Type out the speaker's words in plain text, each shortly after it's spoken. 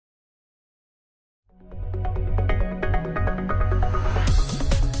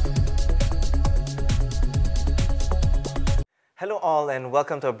Hello all and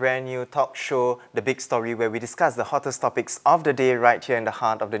welcome to a brand new talk show, The Big Story, where we discuss the hottest topics of the day right here in the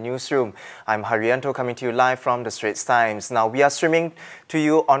heart of the newsroom. I'm Haryanto coming to you live from the Straits Times. Now we are streaming to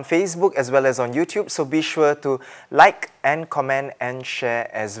you on Facebook as well as on YouTube, so be sure to like and comment and share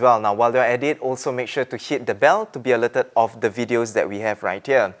as well. Now while you're at it, also make sure to hit the bell to be alerted of the videos that we have right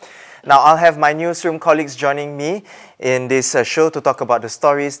here. Now I'll have my newsroom colleagues joining me in this show to talk about the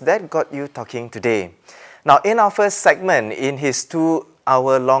stories that got you talking today. Now, in our first segment, in his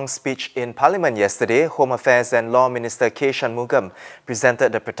 2-hour-long speech in Parliament yesterday, Home Affairs and Law Minister K. Shanmugam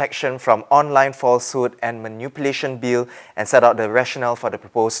presented the Protection from Online Falsehood and Manipulation Bill and set out the rationale for the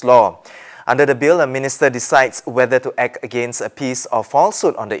proposed law. Under the bill, a minister decides whether to act against a piece of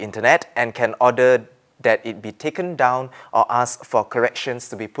falsehood on the internet and can order that it be taken down or ask for corrections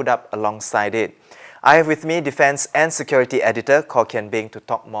to be put up alongside it. I have with me Defence and Security Editor Kor Kian Beng to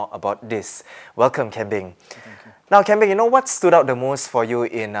talk more about this. Welcome, Kian Beng. Thank you. Now, Kian Beng, you know what stood out the most for you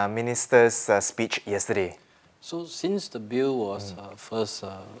in Minister's speech yesterday? So, since the bill was first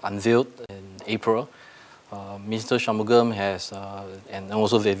unveiled in April, Minister Shanmugam has, and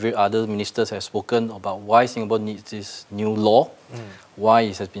also the other ministers have spoken about why Singapore needs this new law, why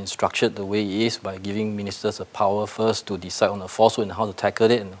it has been structured the way it is by giving ministers the power first to decide on the falsehood and how to tackle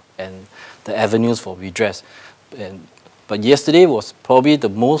it and the avenues for redress. But yesterday was probably the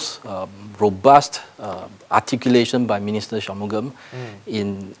most robust articulation by Minister Shanmugam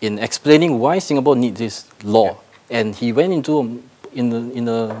in explaining why Singapore needs this law. And he went into in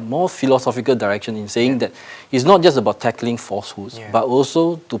a more philosophical direction in saying that it's not just about tackling falsehoods, but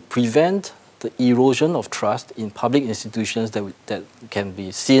also to prevent the erosion of trust in public institutions that can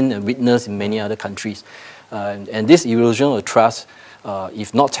be seen and witnessed in many other countries. And this erosion of trust,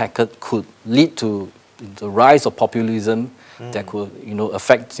 if not tackled, could lead to the rise of populism that could,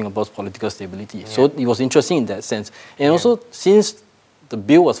 affect Singapore's political stability. So it was interesting in that sense. And also, since the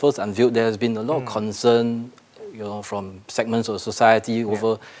bill was first unveiled, there has been a lot of concern from segments of society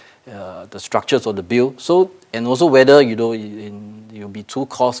over the structures of the bill. So, and also whether it will be too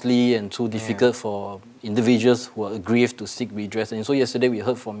costly and too difficult for individuals who are aggrieved to seek redress. And so yesterday we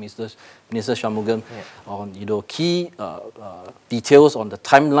heard from Minister Shanmugam on key details on the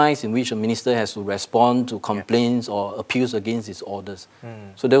timelines in which a minister has to respond to complaints or appeals against his orders.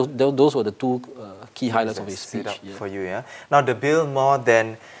 So those were the two key highlights of his speech. For you, Now the bill, more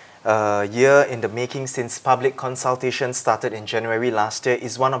than a year in the making since public consultation started in January last year,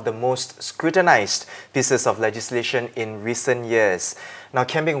 is one of the most scrutinized pieces of legislation in recent years. Now,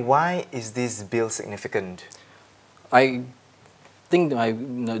 Kian Beng, why is this bill significant? I think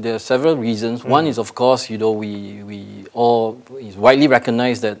there are several reasons. One is, of course, we all is widely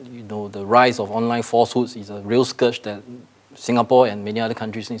recognized that the rise of online falsehoods is a real scourge that Singapore and many other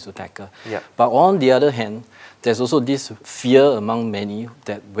countries need to tackle. But on the other hand, there's also this fear among many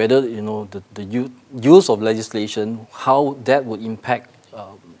that whether the use of legislation, how that would impact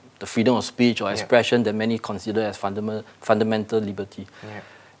the freedom of speech or expression that many consider as fundamental liberty.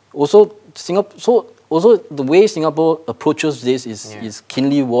 Also, the way Singapore approaches this is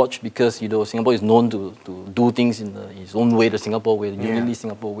keenly watched because Singapore is known to do things in its own way, the Singapore way, the uniquely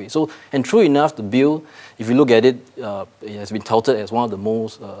Singapore way. So, and true enough, the bill, if you look at it, it has been touted as one of the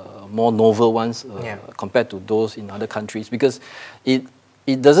most more novel ones compared to those in other countries because it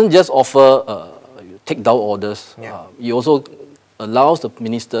doesn't just offer take down orders. It also allows the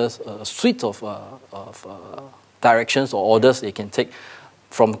ministers a suite of directions or orders they can take,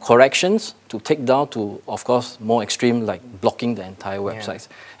 from corrections to take down to, of course, more extreme like blocking the entire websites.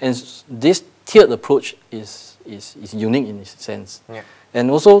 And this tiered approach is unique in its sense.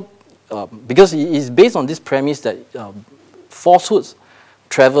 And also, because it is based on this premise that falsehoods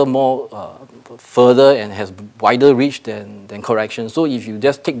travel more further and has wider reach than corrections. So if you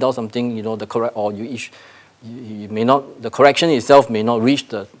just take down something, the correction itself may not reach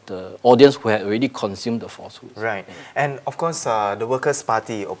the audience who had already consumed the falsehood. Right. And of course, the Workers'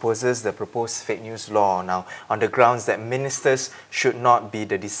 Party opposes the proposed fake news law now on the grounds that ministers should not be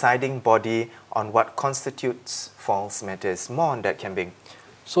the deciding body on what constitutes false matters. More on that, Kian Beng.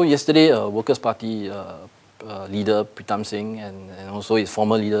 So yesterday, Workers' Party leader Pritam Singh and also his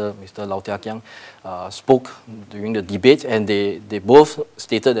former leader Mr. Lau Tia Kiang spoke during the debate, and they both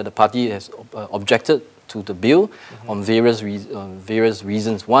stated that the party has objected to the bill on various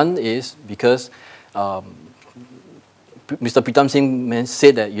reasons. One is because Pritam Mr. Pritam Singh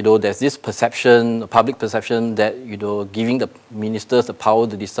said that, there's this perception, public perception that, giving the ministers the power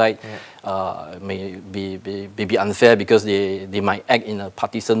to decide may be unfair because they might act in a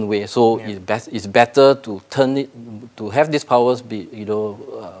partisan way. So it's better to to have these powers be,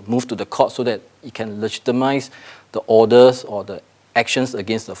 moved to the court so that it can legitimize the orders or the actions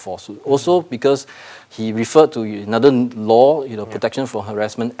against the falsehood. Also because he referred to another law, Protection from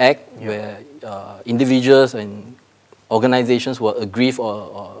Harassment Act, where individuals and organizations were aggrieved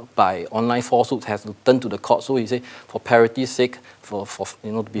or by online falsehoods has to turn to the court. So he said, for parity's sake, for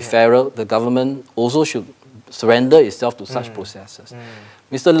to be fairer, the government also should surrender itself to such processes.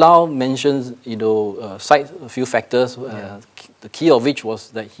 Mr. Lau mentions, cites a few factors. The key of which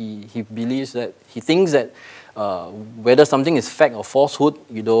was that he thinks that whether something is fact or falsehood,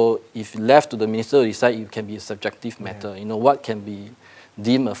 if left to the minister to decide, it can be a subjective matter. What can be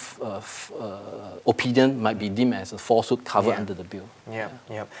deemed opinion might be deemed as a falsehood covered under the bill.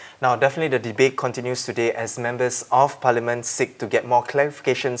 Now, definitely the debate continues today as members of Parliament seek to get more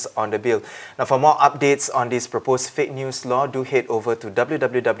clarifications on the bill. Now, for more updates on this proposed fake news law, do head over to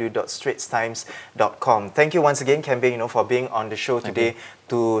www.straitstimes.com. Thank you once again, Kembing, for being on the show today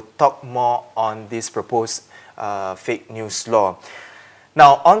to talk more on this proposed fake news law.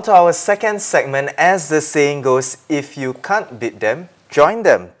 Now, on to our second segment. As the saying goes, if you can't beat them, join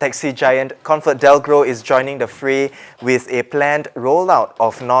them. Taxi giant ComfortDelGro is joining the fray with a planned rollout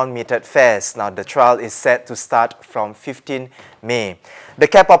of non-metered fares. Now, the trial is set to start from 15 May. The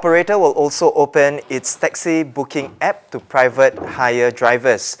cab operator will also open its taxi booking app to private hire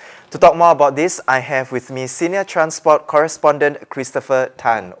drivers. To talk more about this, I have with me Senior Transport Correspondent Christopher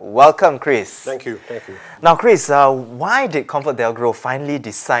Tan. Welcome, Chris. Thank you. Now, Chris, why did ComfortDelGro finally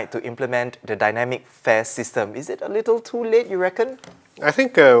decide to implement the dynamic fare system? Is it a little too late, you reckon? I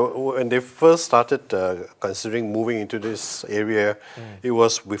think when they first started considering moving into this area, it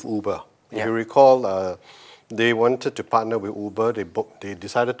was with Uber. If you recall, they wanted to partner with Uber. They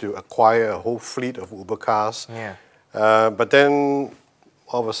decided to acquire a whole fleet of Uber cars. But then,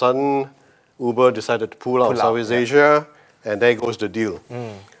 all of a sudden, Uber decided to pull out of Southeast Asia, and there goes the deal.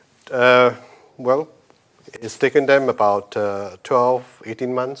 Well, it's taken them about 12,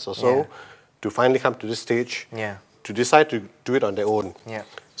 18 months or so to finally come to this stage. To decide to do it on their own.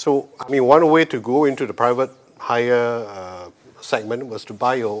 So, I mean, one way to go into the private hire segment was to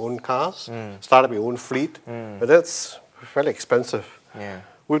buy your own cars, start up your own fleet, but that's fairly expensive.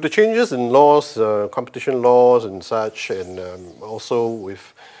 With the changes in laws, competition laws and such, and also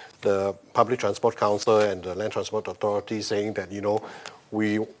with the Public Transport Council and the Land Transport Authority saying that,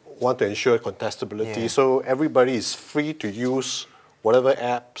 we want to ensure contestability, so everybody is free to use whatever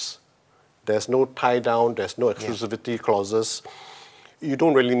apps. There's no tie-down, there's no exclusivity clauses. You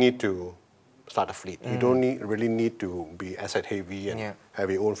don't really need to start a fleet. You don't really need to be asset-heavy and have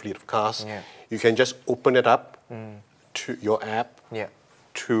your own fleet of cars. You can just open it up to your app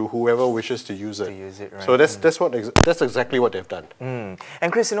to whoever wishes to use it. Right? So that's exactly what they've done.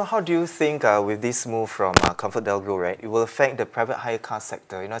 And Chris, how do you think with this move from ComfortDelGro, right, it will affect the private hire car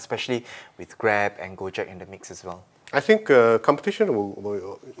sector, especially with Grab and Gojek in the mix as well? I think competition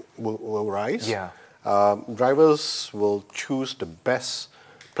will rise. Drivers will choose the best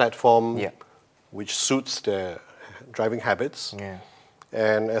platform which suits their driving habits.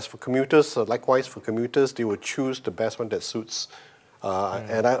 And as for commuters, likewise for commuters, they will choose the best one that suits.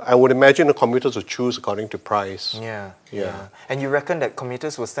 And I would imagine the commuters will choose according to price. And you reckon that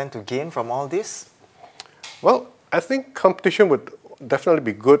commuters will stand to gain from all this? Well, I think competition would definitely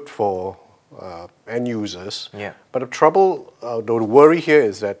be good for end users. But the trouble, the worry here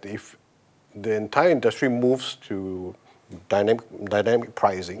is that if the entire industry moves to dynamic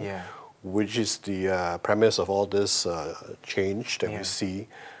pricing, which is the premise of all this change that we see,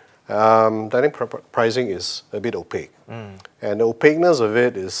 dynamic pricing is a bit opaque. And the opaqueness of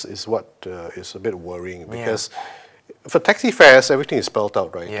it is what is a bit worrying, because for taxi fares, everything is spelled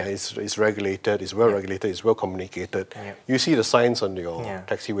out, right? It's regulated, it's well regulated, it's well communicated. You see the signs on your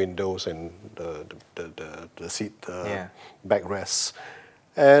taxi windows and the seat backrests,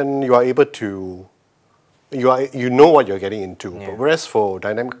 and you are able to, you know what you're getting into. But whereas for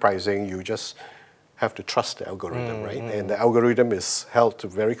dynamic pricing, you just have to trust the algorithm, right? And the algorithm is held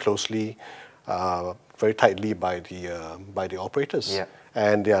very closely, very tightly by the operators.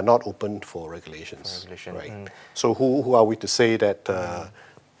 And they are not open for regulations, right? So who are we to say that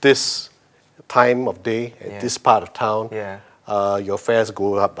this time of day, at this part of town, your fares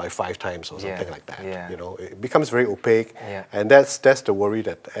go up by 5 times or something like that? It becomes very opaque, and that's the worry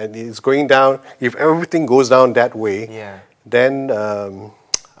that, and it's going down. If everything goes down that way, then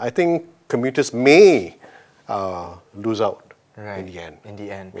I think commuters may lose out. Right. In the end. In the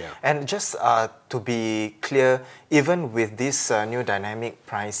end. Yeah. And just to be clear, even with this new dynamic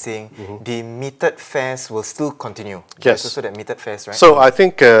pricing, the metered fares will still continue. Yes. There's also that metered fares, right? So I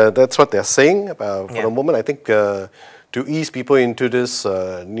think that's what they're saying. For the moment, I think to ease people into this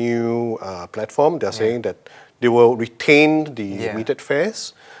new platform, they're saying that they will retain the metered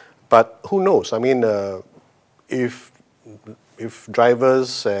fares. But who knows? I mean, if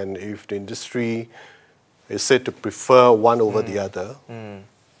drivers and if the industry is said to prefer one over the other,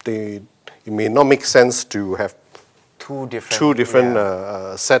 it may not make sense to have two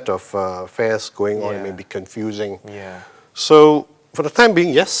different set of fares going on. It may be confusing. So for the time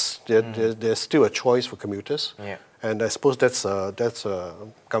being, yes, there's still a choice for commuters, and I suppose that's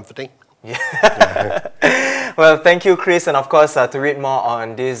comforting. Well, thank you, Chris. And of course, to read more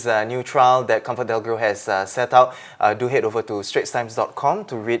on this new trial that ComfortDelGro has set out, do head over to straitstimes.com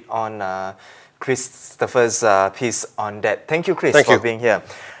to read on Christopher's piece on that. Thank you, Chris, for being here.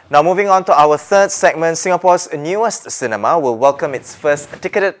 Now, moving on to our third segment, Singapore's newest cinema will welcome its first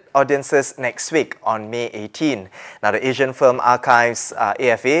ticketed audiences next week on May 18. Now, the Asian Film Archives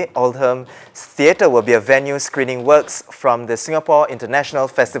AFA Oldham Theatre will be a venue screening works from the Singapore International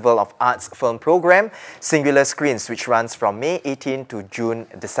Festival of Arts film program, Singular Screens, which runs from May 18 to June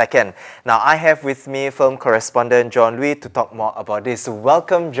the 2nd. Now, I have with me film correspondent John Lui to talk more about this.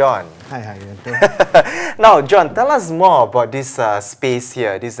 Welcome, John. Hi. Now, John, tell us more about this space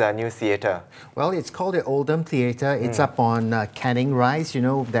here, this new theatre. Well, it's called the Oldham Theatre. It's up on Canning Rise, you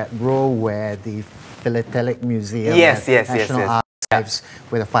know, that row where the Philatelic Museum National Archives,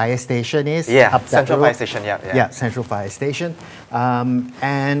 where the fire station is. Up Central Fire Station, Yeah, Central Fire Station.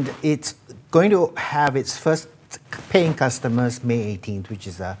 And it's going to have its first paying customers May 18th, which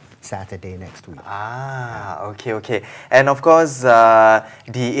is a Saturday next week. Okay. And of course,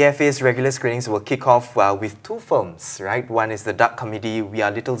 the AFA's regular screenings will kick off with two films, right? One is the dark comedy We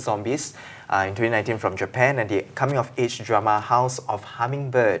Are Little Zombies in 2019 from Japan, and the coming-of-age drama House of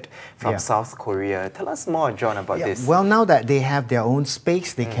Hummingbird from South Korea. Tell us more, John, about this. Well, now that they have their own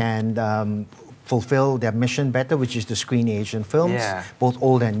space, they can fulfill their mission better, which is to screen Asian films, both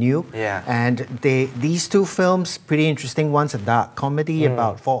old and new. And these two films, pretty interesting. One's a dark comedy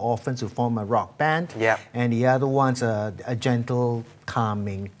about four orphans who form a rock band, and the other one's a gentle,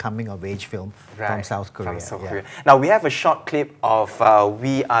 calming, coming-of-age film from South Korea. Now, we have a short clip of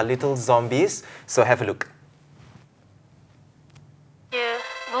We Are Little Zombies, so have a look.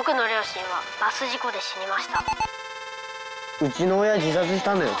 僕の両親はバス事故で死にました。うちの親自殺し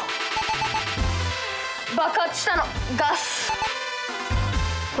たんだよ。爆発したの、ガス。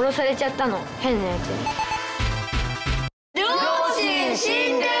殺されちゃったの、変なやつに。両親死ん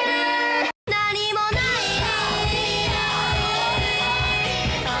でる。何もない。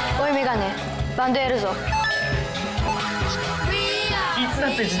おいメガネ、バンドやるぞ。いつだ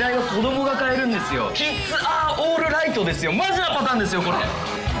って時代は子供が変えるんですよ。キッズアーオールライトですよ。マジなパターンですよこれ。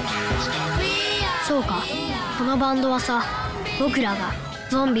そうか、このバンドはさ、僕らが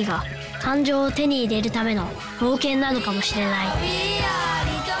ゾンビが感情を手に入れるための冒険なのかもしれない。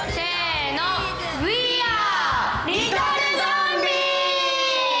せーの、We are Little Zombie!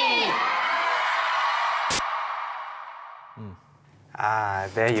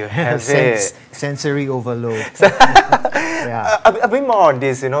 There you have it. Sensory overload. A bit more on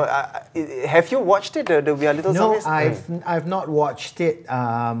this, you know. Have you watched it, the We Are Little Zombies? No, I've not watched it,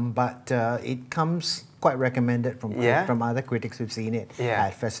 but it comes quite recommended from other critics who've seen it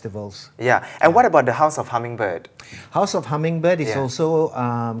at festivals. And what about the House of Hummingbird? House of Hummingbird is also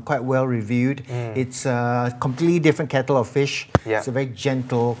quite well reviewed. It's a completely different kettle of fish. It's a very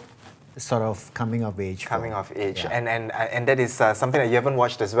gentle sort of coming-of-age film. Coming-of-age. And that is something that you haven't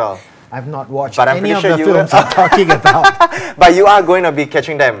watched as well. I've not watched but any of the films I'm talking about. But you are going to be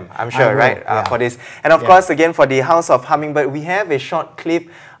catching them, I'm sure, right? For this. And of course, again, for the House of Hummingbird, we have a short clip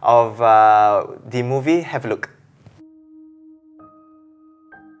of the movie. Have a look.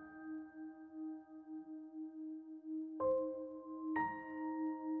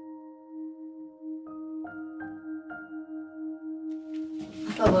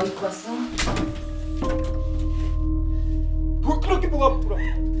 아빠 뭐 입고 왔어? 뭘 그렇게 뭐가 불어?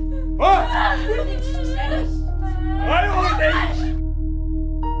 어? 아유, 내.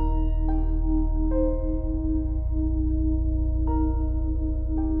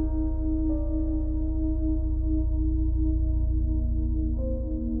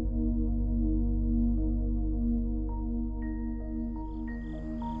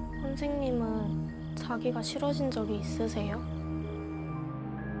 선생님은 자기가 싫어진 적이 있으세요?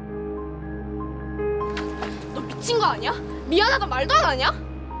 너 미친 거 아니야? 미안하다 말도 안 하냐?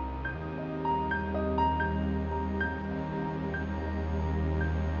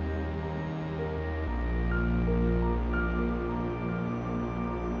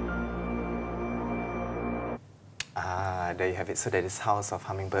 there you have it. So that is House of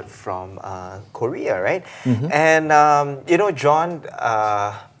Hummingbird from Korea, right? And you know, John,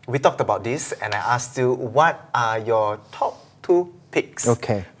 we talked about this, and I asked you, what are your top 2 picks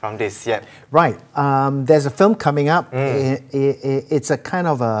from this? Yeah. Right. There's a film coming up. It's a kind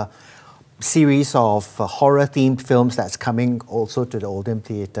of a series of horror-themed films that's coming also to the Oldham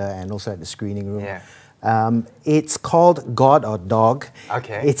Theatre and also at the screening room. Yeah. It's called God or Dog.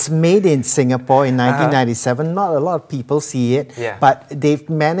 Okay. It's made in Singapore in 1997. Not a lot of people see it, but they've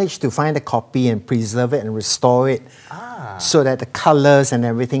managed to find a copy and preserve it and restore it so that the colors and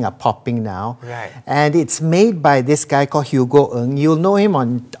everything are popping now. Right. And it's made by this guy called Hugo Ng. You'll know him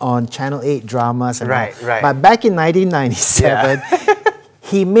on Channel 8 dramas. And right. But back in 1997,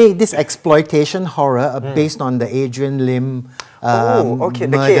 he made this exploitation horror based on the Adrian Lim the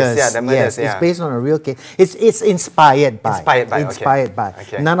case, the murders, it's based on a real case. It's inspired by. Inspired by.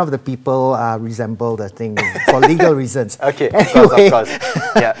 Okay. None of the people resemble the thing for legal reasons. Okay, anyway, of course.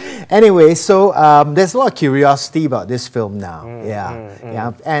 Yeah. Anyway, so there's a lot of curiosity about this film now.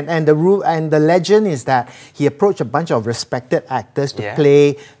 And the legend is that he approached a bunch of respected actors to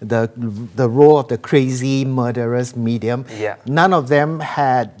play the role of the crazy murderous medium. None of them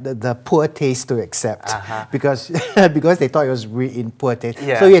had the poor taste to accept because they thought it was in poor taste.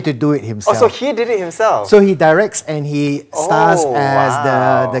 So he had to do it himself. Oh, so he did it himself? So he directs and he stars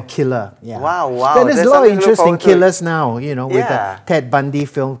as the killer. Wow. So there's a lot of interesting killers now, you know, with the Ted Bundy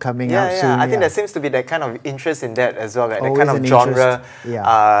film coming out soon. I think there seems to be that kind of interest in that as well, right? That kind of an genre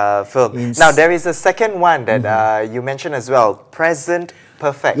film. Now, there is a second one that you mentioned as well, Present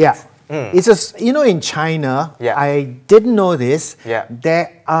Perfect. It's a, you know, in China, I didn't know this,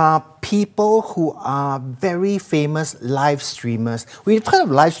 there are people who are very famous live streamers. We've heard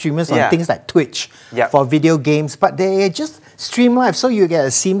of live streamers on things like Twitch for video games, but they just stream live. So you get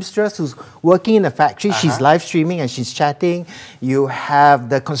a seamstress who's working in a factory, she's live streaming and she's chatting. You have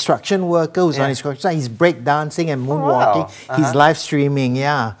the construction worker who's on his construction, he's breakdancing and moonwalking. He's live streaming,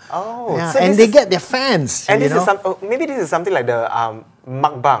 So and they get their fans. And this is maybe this is something like the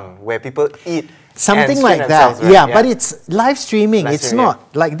mukbang, where people eat something like that, right? But it's live streaming. It's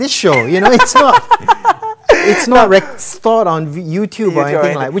not like this show, you know. It's not. It's not stored on YouTube or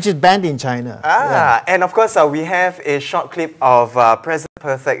anything like, which is banned in China. And of course, we have a short clip of Present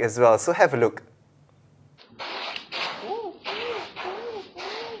Perfect as well. So have a look.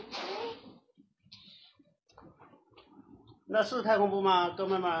 那是太空步吗，哥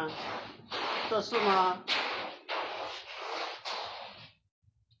们们？这是吗？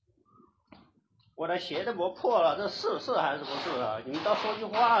我的鞋都磨破了，这是还是不是啊？你们倒说句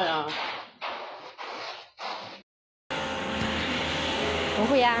话呀！不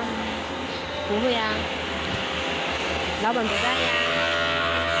会呀，不会呀，老板不在呀。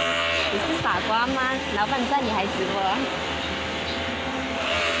你是傻瓜吗？老板在你还直播？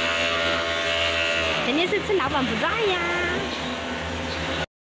肯定是趁老板不在呀。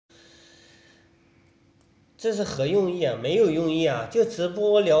 这是何用意啊？没有用意啊，就直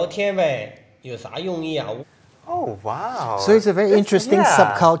播聊天呗，有啥用意啊？ Oh wow! So it's a very interesting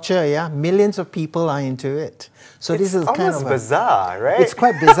subculture. Yeah, millions of people are into it. So this is kind of bizarre, right? It's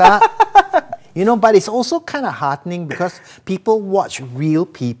quite bizarre, you know. But it's also kind of heartening because people watch real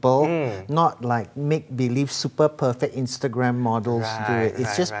people, not like make-believe, super perfect Instagram models do it.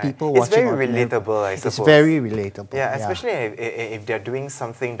 It's just people watching. It's very relatable, I suppose. It's very relatable. Yeah, especially if they're doing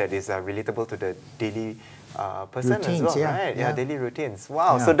something that is relatable to the daily. Person routines, as well, right? Yeah, daily routines.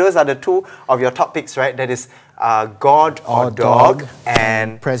 Wow. So those are the two of your top picks, right? That is God or Dog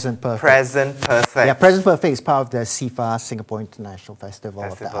and Present Perfect. Present Perfect. Yeah, Present Perfect is part of the SIFA Singapore International Festival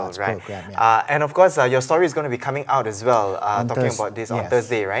of the Arts program. Yeah. And of course, your story is going to be coming out as well, talking about this on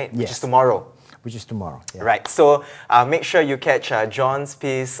Thursday, right? Which is tomorrow. Which is tomorrow. Yeah. Right. So make sure you catch John's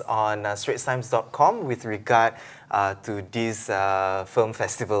piece on straitstimes.com with regard to this film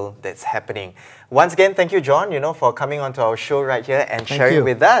festival that's happening. Once again, thank you, John, for coming onto our show right here and sharing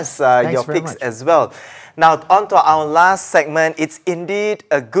with us your picks as well. Now, on to our last segment. It's indeed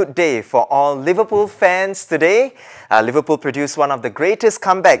a good day for all Liverpool fans today. Liverpool produced one of the greatest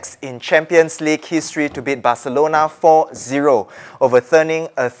comebacks in Champions League history to beat Barcelona 4-0, overturning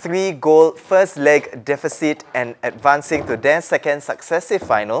a 3-goal first leg deficit and advancing to their second successive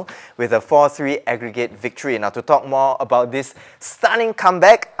final with a 4-3 aggregate victory. Now, to talk more about this stunning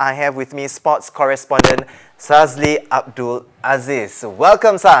comeback, I have with me sports correspondent Sazli Abdul Aziz.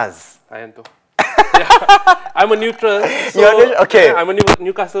 Welcome, Saz. Hi, Anto. I'm a neutral. So, okay. I'm a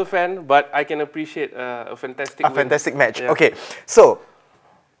Newcastle fan, but I can appreciate a fantastic win. Fantastic match. Yeah. Okay, so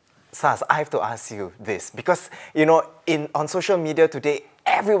Saz, I have to ask you this because on social media today,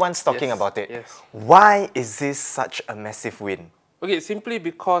 everyone's talking about it. Yes. Why is this such a massive win? Okay, simply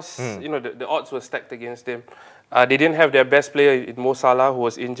because you know the odds were stacked against them. They didn't have their best player in Mo Salah, who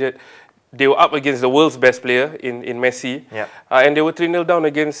was injured. They were up against the world's best player in Messi. Yep. And they were 3-0 down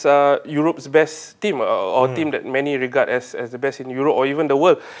against Europe's best team, or team that many regard as the best in Europe or even the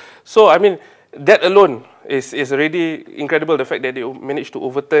world. So, I mean, that alone is already incredible, the fact that they managed to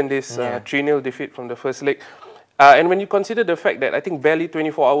overturn this 3-0 defeat from the first leg. And when you consider the fact that I think barely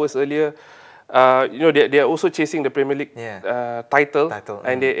 24 hours earlier, you know, they are also chasing the Premier League title,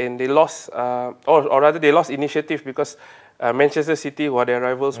 and they lost, or rather they lost initiative because Manchester City, who are their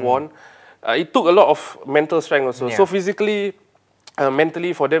rivals, won. It took a lot of mental strength also. So physically,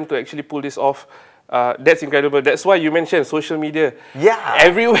 mentally, for them to actually pull this off, that's incredible. That's why you mentioned social media. Yeah,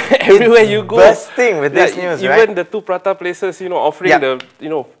 everywhere you go, bursting with this news, right? Even the 2 prata places, you know, offering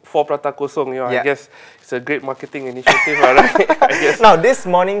the 4 prata kosong. You know, I guess it's a great marketing initiative, right? I guess. Now, this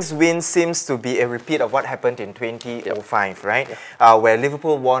morning's win seems to be a repeat of what happened in 2005, right? Where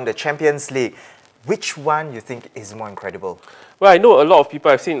Liverpool won the Champions League. Which one you think is more incredible? Well, I know a lot of people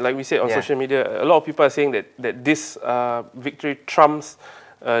I've seen, like we said on social media, a lot of people are saying that this victory trumps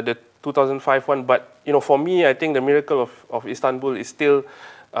the 2005 one. But you know, for me, I think the miracle of Istanbul is still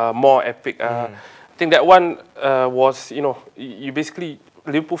more epic. I think that one was, you know, you basically,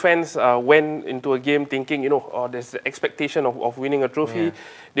 Liverpool fans went into a game thinking, you know, there's the expectation of winning a trophy.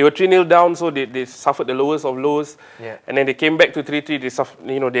 They were 3-0 down, so they suffered the lowest of lows. And then they came back to 3-3.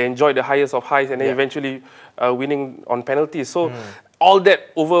 They, you know, they enjoyed the highest of highs, and then eventually winning on penalties. So all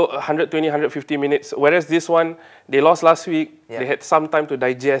that over 120, 150 minutes. Whereas this one, they lost last week. They had some time to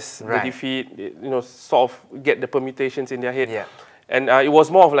digest the defeat, you know, sort of get the permutations in their head. And it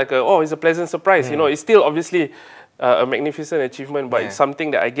was more of like it's a pleasant surprise. You know, it's still obviously a magnificent achievement, but it's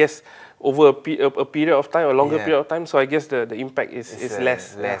something that I guess over a period of time, a longer period of time, so I guess the impact is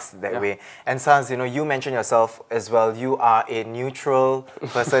less that way. And Sans, you know, you mentioned yourself as well, you are a neutral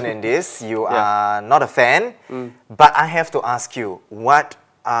person in this. You are not a fan, but I have to ask you, what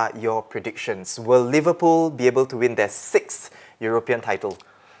are your predictions? Will Liverpool be able to win their 6th European title?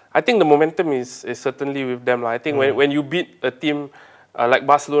 I think the momentum is certainly with them. I think when you beat a team like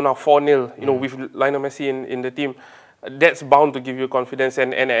Barcelona 4-0, you know, with Lionel Messi in the team, that's bound to give you confidence.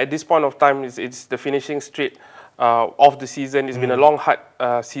 And at this point of time, it's the finishing straight of the season. It's been a long, hard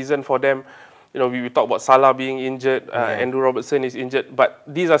season for them. You know, we talk about Salah being injured, Andrew Robertson is injured, but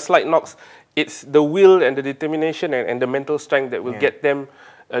these are slight knocks. It's the will and the determination and the mental strength that will get them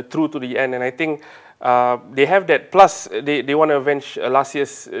through to the end. And I think they have that. Plus, they want to avenge last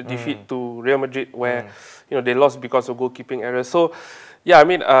year's defeat to Real Madrid, where you know, they lost because of goalkeeping errors. So, yeah, I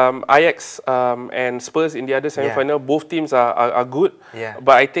mean, Ajax and Spurs in the other semi-final, both teams are good.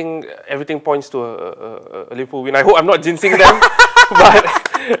 But I think everything points to a Liverpool win. I hope I'm not jinxing them, but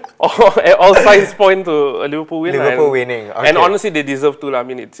all signs point to a Liverpool win. Liverpool winning. Okay. And honestly, they deserve to. I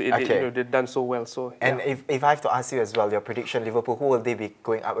mean, you know, they've done so well. So. And if I have to ask you as well, your prediction, Liverpool, who will they be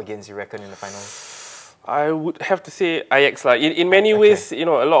going up against, you reckon, in the final? I would have to say Ajax. In many ways, you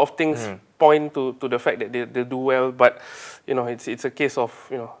know, a lot of things point to the fact that they'll do well, but you know, it's a case of,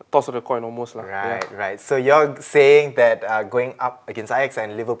 you know, toss of the coin almost. Right. So you're saying that going up against Ajax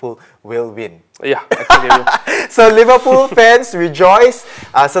and Liverpool will win? Yeah, I think they will. So Liverpool fans, rejoice.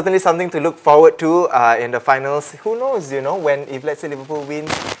 Certainly something to look forward to in the finals. Who knows, you know, if let's say Liverpool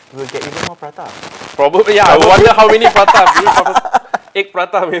wins, we'll get even more prata. Probably, yeah. I wonder how many prata. Egg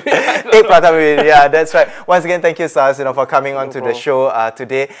prata maybe. Egg prata maybe, yeah, that's right. Once again, thank you, Sars, you know, for coming on to the show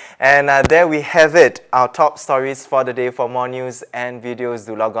today. And there we have it, our top stories for the day. For more news and videos,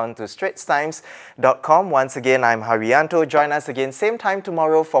 do log on to straitstimes.com. Once again, I'm Haryanto. Join us again, same time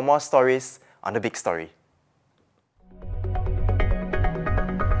tomorrow for more stories on The Big Story.